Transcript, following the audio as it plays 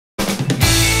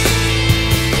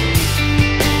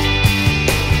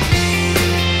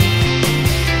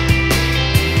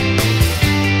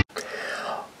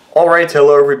Alright,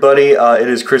 hello everybody, it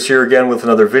is Chris here again with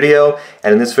another video,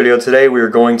 and in this video today we are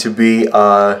going to be,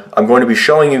 I'm going to be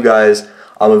showing you guys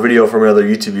a video from another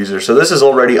YouTube user. So this is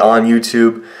already on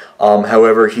YouTube,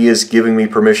 however he is giving me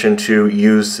permission to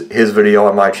use his video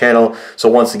on my channel. So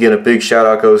once again, a big shout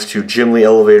out goes to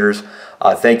JimLiElevators.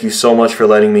 Thank you so much for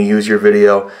letting me use your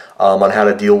video on how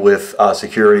to deal with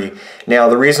security. Now,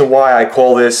 the reason why I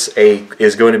call this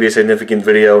is going to be a significant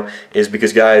video is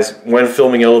because, guys, when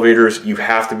filming elevators, you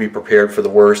have to be prepared for the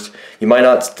worst. You might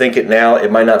not think it now,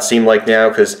 it might not seem like now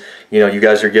because, you know, you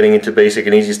guys are getting into basic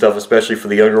and easy stuff, especially for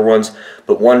the younger ones,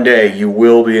 but one day you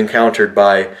will be encountered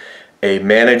by a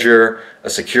manager, a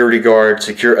security guard,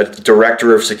 a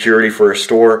director of security for a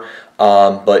store,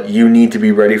 but you need to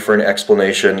be ready for an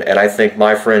explanation. And I think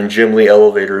my friend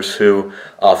JimLiElevators, who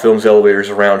films elevators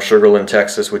around Sugarland,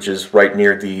 Texas, which is right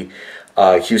near the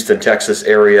Houston, Texas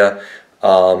area,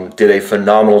 did a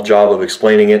phenomenal job of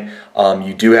explaining it.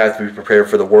 You do have to be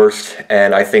prepared for the worst,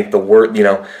 and I think the worst,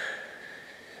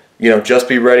 just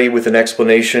be ready with an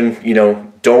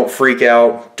explanation. Don't freak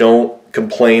out, don't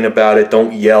complain about it,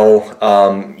 don't yell.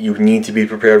 You need to be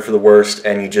prepared for the worst,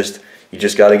 and you just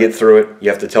got to get through it. You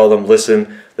have to tell them,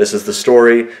 listen, this is the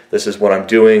story, this is what I'm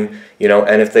doing,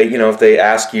 and if they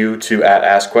ask you to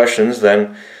ask questions,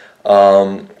 then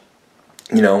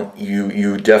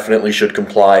you definitely should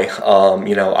comply.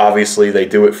 Obviously they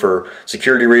do it for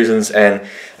security reasons, and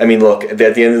I mean, look, at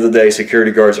the end of the day,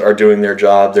 security guards are doing their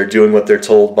job. They're doing what they're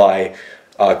told by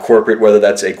corporate, whether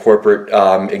that's a corporate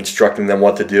instructing them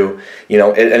what to do,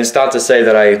 and it's not to say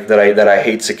that I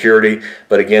hate security,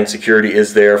 but again, security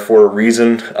is there for a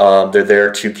reason. They're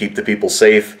there to keep the people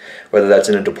safe, whether that's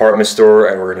in a department store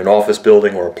or in an office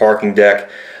building or a parking deck.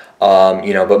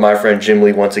 But my friend Jim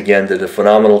Lee once again did a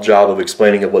phenomenal job of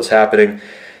explaining what's happening.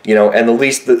 And the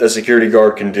least that a security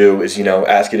guard can do is,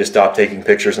 ask you to stop taking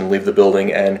pictures and leave the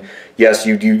building. And yes,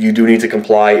 you do need to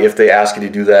comply if they ask you to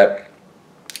do that.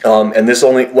 And this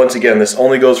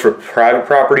only goes for private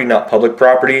property, not public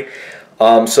property.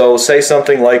 So say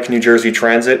something like New Jersey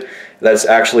Transit. That's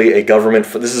actually a government,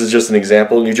 this is just an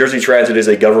example. New Jersey Transit is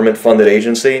a government funded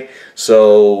agency,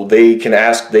 so they can't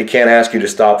ask you to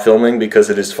stop filming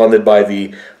because it is funded by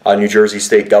the New Jersey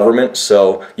state government.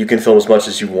 So you can film as much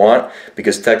as you want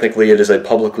because technically it is a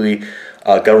publicly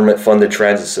government funded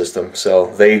transit system.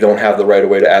 So they don't have the right of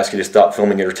way to ask you to stop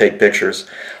filming it or take pictures.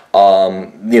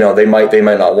 They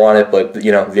might not want it, but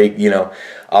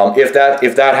if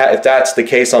that's the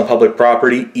case on public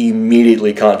property,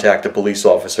 immediately contact a police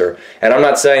officer. And I'm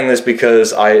not saying this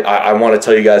because I want to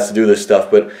tell you guys to do this stuff,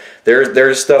 but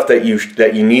there's stuff that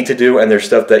you need to do, and there's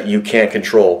stuff that you can't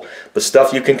control. The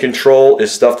stuff you can control is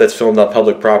stuff that's filmed on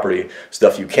public property.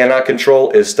 Stuff you cannot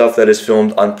control is stuff that is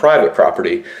filmed on private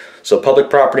property. So public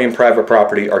property and private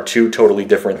property are two totally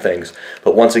different things.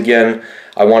 But once again,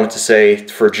 I wanted to say,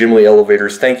 for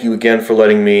JimLiElevators, thank you again for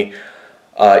letting me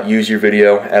use your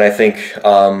video, and I think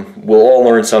we'll all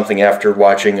learn something after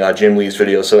watching Jim Lee's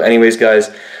video. So anyways, guys,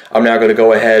 I'm now going to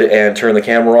go ahead and turn the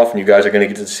camera off, and you guys are going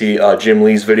to get to see Jim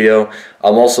Lee's video.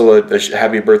 Also, a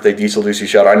happy birthday Diesel Lucy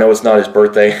shout out. I know it's not his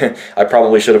birthday. I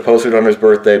probably should have posted on his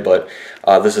birthday, but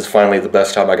this is finally the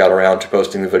best time I got around to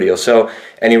posting the video. So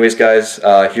anyways, guys,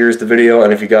 here's the video,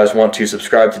 and if you guys want to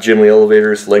subscribe to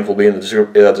JimLiElevators, the link will be in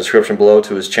the description below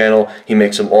to his channel. He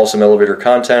makes some awesome elevator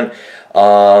content,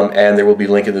 and there will be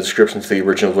a link in the description to the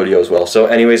original video as well. So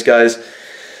anyways, guys,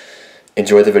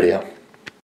 enjoy the video.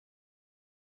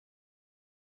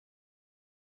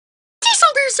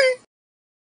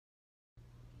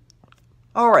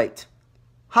 Alright,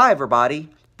 hi everybody,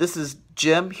 this is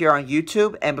Jim here on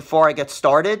YouTube, and before I get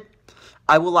started,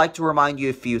 I would like to remind you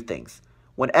a few things.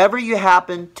 Whenever you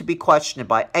happen to be questioned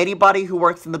by anybody who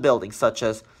works in the building, such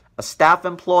as a staff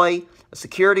employee, a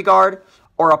security guard,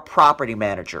 or a property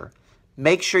manager,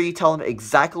 make sure you tell them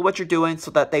exactly what you're doing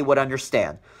so that they would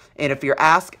understand. And if you're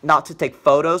asked not to take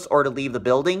photos or to leave the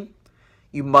building,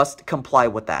 you must comply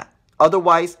with that.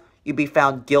 Otherwise, you'll be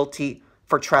found guilty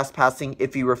for trespassing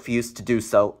if you refuse to do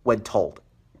so when told.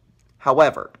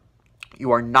 However,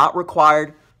 you are not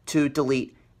required to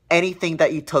delete anything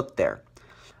that you took there.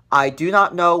 I do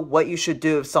not know what you should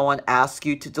do if someone asks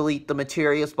you to delete the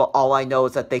materials, but all I know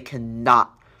is that they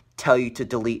cannot tell you to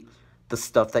delete the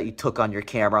stuff that you took on your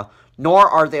camera, nor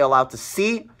are they allowed to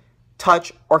see,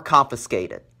 touch, or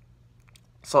confiscate it.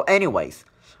 So anyways,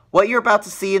 what you're about to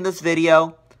see in this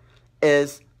video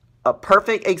is a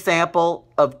perfect example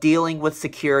of dealing with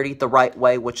security the right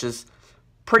way, which is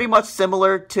pretty much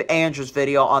similar to Andrew's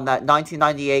video on that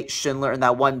 1998 Schindler in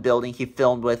that one building he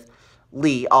filmed with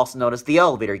Lee, also known as the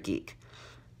Elevator Geek.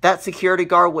 That security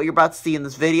guard, what you're about to see in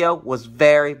this video, was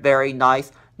very, very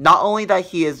nice. Not only that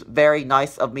he is very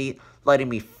nice of me letting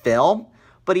me film,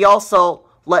 but he also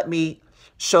let me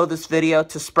show this video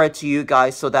to spread to you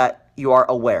guys so that you are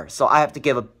aware. So I have to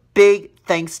give a big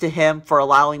thanks to him for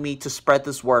allowing me to spread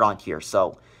this word on here.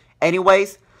 So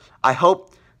anyways, I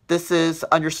hope this is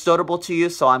understandable to you.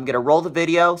 So I'm going to roll the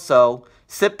video. So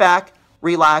sit back,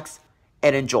 relax,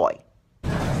 and enjoy.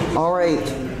 All right,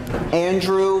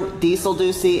 Andrew Diesel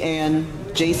Ducey and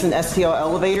Jason STL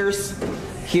Elevators.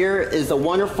 Here is a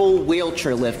wonderful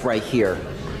wheelchair lift right here.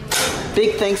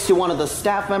 Big thanks to one of the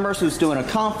staff members who's doing a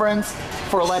conference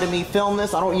for letting me film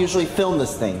this. I don't usually film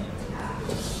this thing.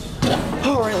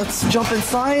 All right, let's jump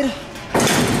inside.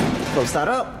 Close that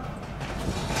up.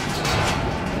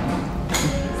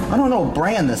 I don't know what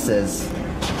brand this is.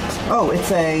 Oh,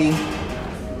 it's a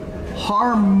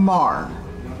Harmar.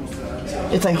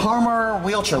 It's a Harmar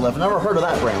wheelchair lift. Never heard of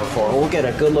that brand before. We'll get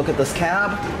a good look at this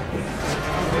cab.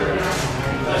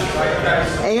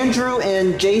 Andrew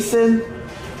and Jason,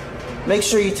 make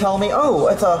sure you tell me. Oh,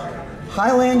 it's a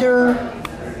Highlander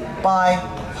by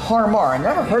Harmar. I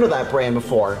never heard of that brand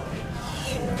before.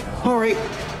 All right,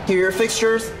 here are your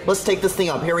fixtures. Let's take this thing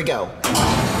up. Here we go.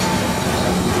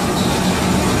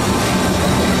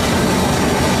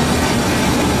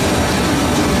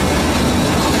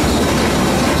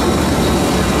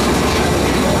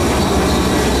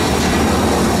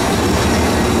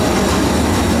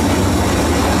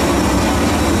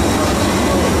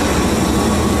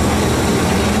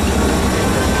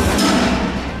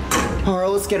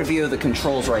 Get a view of the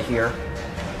controls right here.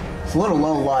 It's a little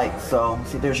low light, so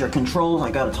see, there's your controls.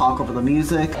 I gotta talk over the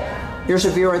music. Here's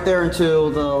your view right there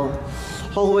into the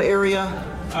hallway area.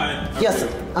 Hi. Yes,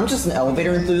 I'm just an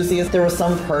elevator enthusiast. There was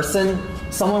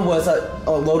someone was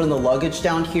loading the luggage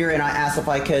down here, and I asked if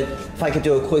I could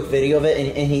do a quick video of it,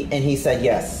 and he said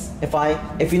yes.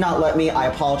 If you not let me, I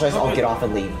apologize. Okay. I'll get off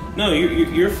and leave. No,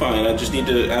 you're fine. I just need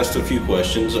to ask a few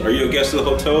questions. Are you a guest of the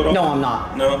hotel at all? No, I'm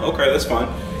not. No, okay, that's fine.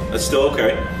 That's still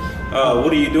okay.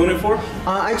 What are you doing it for?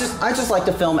 I just like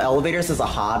to film elevators as a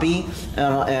hobby,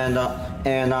 and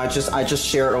I just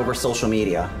share it over social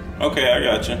media. Okay, I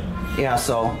gotcha. Yeah,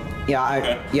 so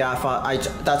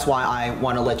that's why I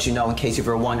want to let you know in case if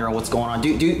you're wondering what's going on. Do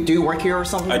you work here or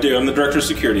something? I do. I'm the director of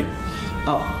security.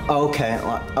 Oh, okay.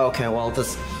 Okay, well,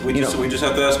 we just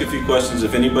have to ask a few questions.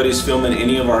 If anybody's filming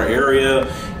any of our area,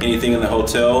 anything in the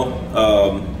hotel,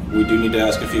 we do need to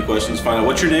ask a few questions. Find out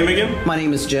what's your name again? My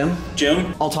name is Jim.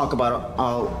 Jim? I'll talk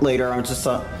about it later. I'm just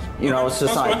it's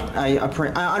just I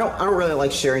don't really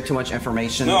like sharing too much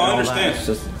information. No, I understand. It's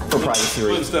just for privacy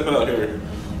reasons. Step out here.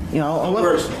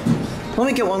 Let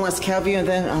me get one last cab view, and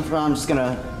then I'm just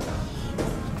gonna.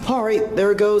 All right,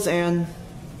 there it goes, and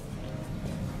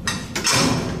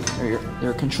there are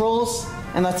your controls,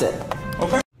 and that's it.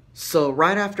 Okay. So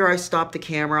right after I stop the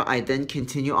camera, I then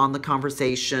continue on the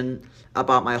conversation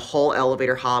about my whole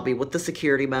elevator hobby with the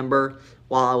security member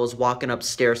while I was walking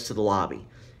upstairs to the lobby.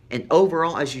 And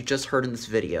overall, as you just heard in this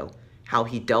video, how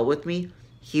he dealt with me,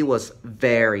 he was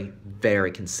very,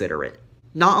 very considerate.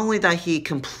 Not only that he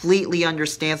completely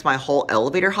understands my whole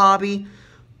elevator hobby,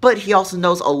 but he also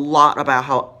knows a lot about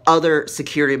how other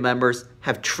security members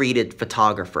have treated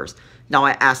photographers. Now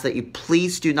I ask that you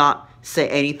please do not say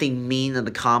anything mean in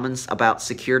the comments about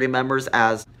security members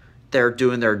as they're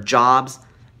doing their jobs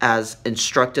as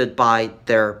instructed by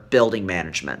their building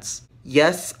managements.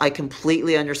 Yes, I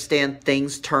completely understand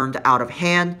things turned out of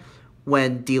hand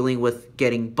when dealing with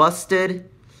getting busted,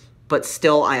 but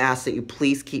still I ask that you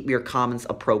please keep your comments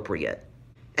appropriate.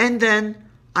 And then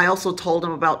I also told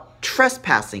him about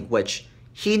trespassing, which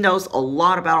he knows a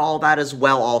lot about all that as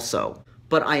well also.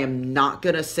 But I am not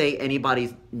going to say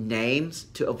anybody's names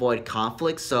to avoid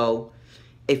conflict, so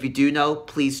if you do know,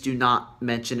 please do not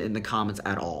mention in the comments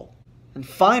at all. And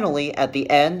finally, at the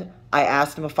end, I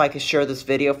asked him if I could share this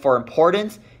video for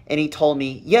importance, and he told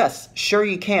me, yes, sure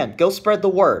you can. Go spread the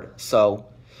word. So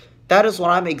that is what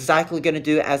I'm exactly going to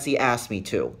do as he asked me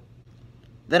to.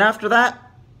 Then after that,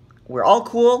 we're all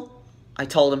cool. I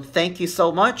told him thank you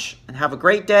so much and have a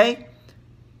great day.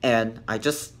 And I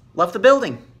just left the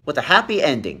building with a happy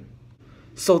ending.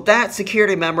 So that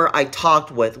security member I talked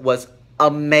with was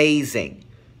amazing.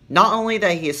 Not only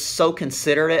that he is so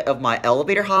considerate of my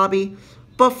elevator hobby,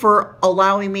 but for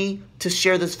allowing me to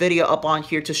share this video up on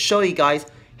here to show you guys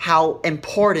how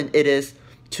important it is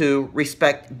to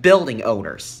respect building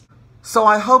owners. So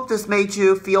I hope this made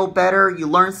you feel better, you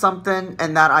learned something,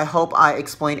 and that I hope I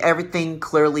explained everything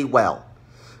clearly well.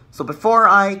 So before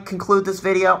I conclude this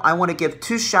video, I want to give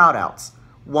two shout-outs.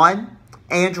 One,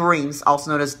 Andrew Reams,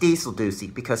 also known as Diesel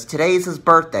Ducey, because today is his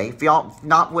birthday. If y'all have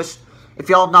not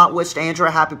wished Andrew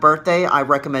a happy birthday, I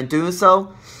recommend doing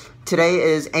so. today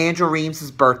is Andrew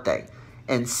Reams' birthday.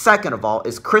 And second of all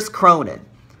is Chris Cronin.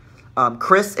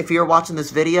 Chris, if you're watching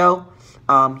this video,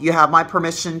 you have my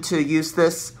permission to use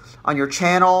this on your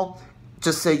channel.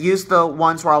 Just to use the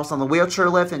ones where I was on the wheelchair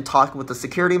lift and talking with the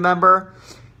security member.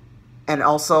 And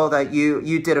also that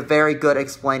you did a very good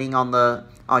explaining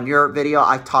on your video.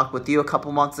 I talked with you a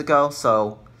couple months ago.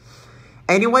 So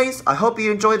anyways, I hope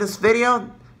you enjoyed this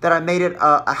video, that I made it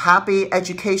a happy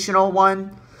educational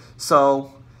one.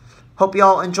 So hope you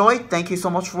all enjoyed. Thank you so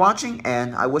much for watching,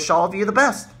 and I wish all of you the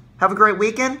best. Have a great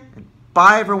weekend.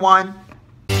 Bye everyone.